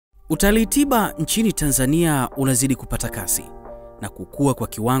Utalii tiba nchini Tanzania unazidi kupata kasi na kukua kwa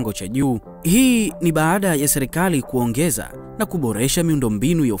kiwango cha juu. Hii ni baada ya serikali kuongeza na kuboresha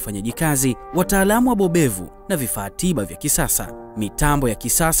miundombinu ya ufanyaji kazi, wataalamu wabobevu na vifaa tiba vya kisasa, mitambo ya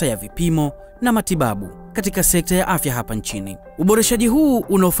kisasa ya vipimo na matibabu katika sekta ya afya hapa nchini. Uboreshaji huu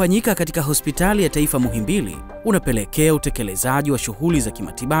unaofanyika katika Hospitali ya Taifa Muhimbili unapelekea utekelezaji wa shughuli za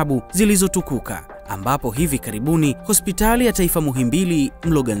kimatibabu zilizotukuka, ambapo hivi karibuni Hospitali ya Taifa Muhimbili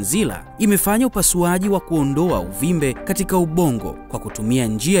Mloganzila imefanya upasuaji wa kuondoa uvimbe katika ubongo kwa kutumia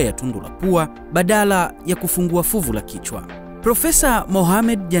njia ya tundu la pua badala ya kufungua fuvu la kichwa. Profesa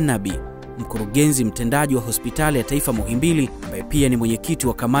Mohamed Janabi, mkurugenzi mtendaji wa Hospitali ya Taifa Muhimbili, ambaye pia ni mwenyekiti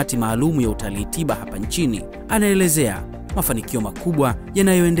wa kamati maalumu ya utalii tiba hapa nchini, anaelezea mafanikio makubwa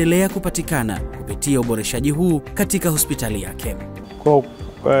yanayoendelea kupatikana kupitia uboreshaji huu katika hospitali yake.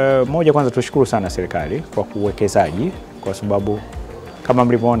 Moja, kwanza tushukuru sana serikali kwa uwekezaji, kwa sababu kama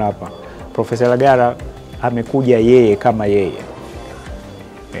mlivyoona hapa Profesa Lagara amekuja yeye kama yeye.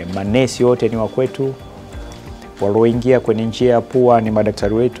 Manesi wote ni wa kwetu, walioingia kwenye njia ya pua ni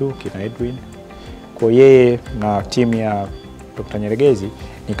madaktari wetu kina Edwin. Kwa yeye na timu ya Dr. Nyeregezi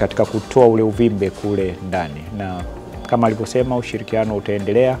ni katika kutoa ule uvimbe kule ndani, na kama alivyosema ushirikiano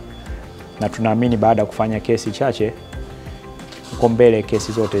utaendelea, na tunaamini baada ya kufanya kesi chache huko mbele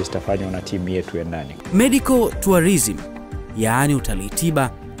kesi zote zitafanywa na timu yetu ya ndani. Medical tourism, yaani utalii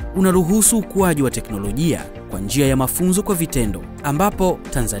tiba, unaruhusu ukuaji wa teknolojia kwa njia ya mafunzo kwa vitendo, ambapo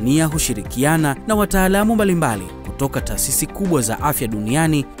Tanzania hushirikiana na wataalamu mbalimbali kutoka taasisi kubwa za afya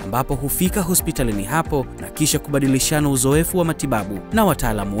duniani, ambapo hufika hospitalini hapo na kisha kubadilishana uzoefu wa matibabu na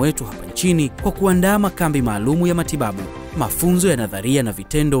wataalamu wetu hapa nchini kwa kuandaa makambi maalumu ya matibabu, mafunzo ya nadharia na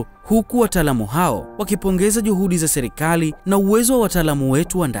vitendo, huku wataalamu hao wakipongeza juhudi za serikali na uwezo wa wataalamu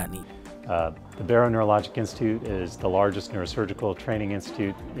wetu wa ndani. The Barrow Neurologic Institute is the largest neurosurgical training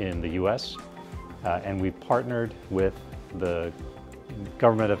institute in the US, and we partnered with the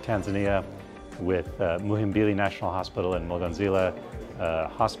government of Tanzania, with Muhimbili National Hospital and Mloganzila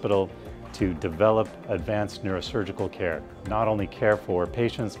Hospital to develop advanced neurosurgical care, not only care for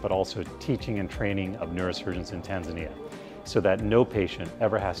patients but also teaching and training of neurosurgeons in Tanzania, so that no patient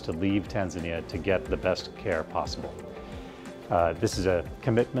ever has to leave Tanzania to get the best care possible. This is a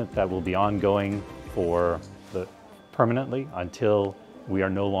commitment that will be ongoing permanently until we are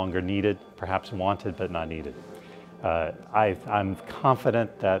no longer needed, perhaps wanted but not needed. I'm confident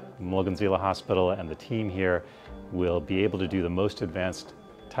that Mloganzila Hospital and the team here will be able to do the most advanced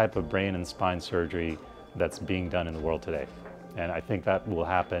type of brain and spine surgery that's being done in the world today. And I think that will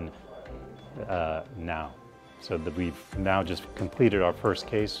happen now. So that we've now just completed our first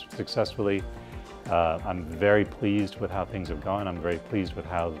case successfully. I'm very pleased with how things have gone. I'm very pleased with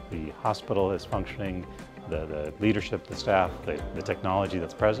how the hospital is functioning, the leadership, the staff, the technology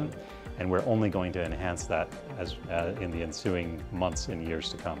that's present, and we're only going to enhance that in the ensuing months and years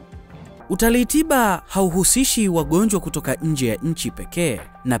to come. Utalii tiba hauhusishi wagonjwa kutoka nje ya nchi pekee,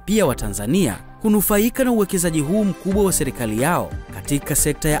 na pia Watanzania hunufaika na uwekezaji huu mkubwa wa serikali yao katika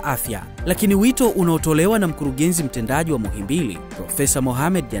sekta ya afya. Lakini wito unaotolewa na mkurugenzi mtendaji wa Muhimbili, Profesa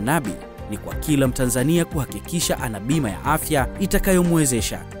Mohamed Janabi, ni kwa kila Mtanzania kuhakikisha ana bima ya afya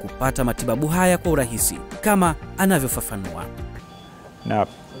itakayomwezesha kupata matibabu haya kwa urahisi, kama anavyofafanua. Na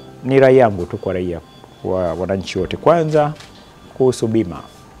ni rai yangu tu kwa raia wa wananchi wote, kwanza kuhusu bima,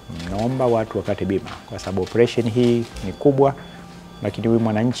 naomba watu wakate bima, kwa sababu operation hii ni kubwa, lakini huyu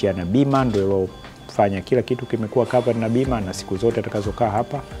mwananchi ana bima, ndio ilofanya kila kitu kimekuwa covered na bima na siku zote atakazokaa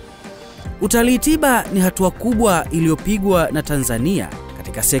hapa. Utalii tiba ni hatua kubwa iliyopigwa na Tanzania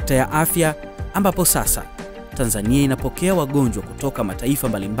katika sekta ya afya, ambapo sasa Tanzania inapokea wagonjwa kutoka mataifa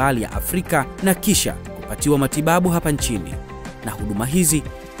mbalimbali ya Afrika na kisha kupatiwa matibabu hapa nchini, na huduma hizi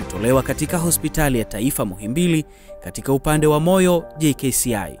hutolewa katika Hospitali ya Taifa Muhimbili katika upande wa moyo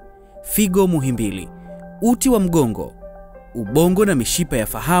JKCI, figo Muhimbili, uti wa mgongo, ubongo na mishipa ya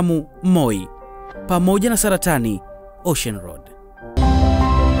fahamu MOI, pamoja na saratani Ocean Road.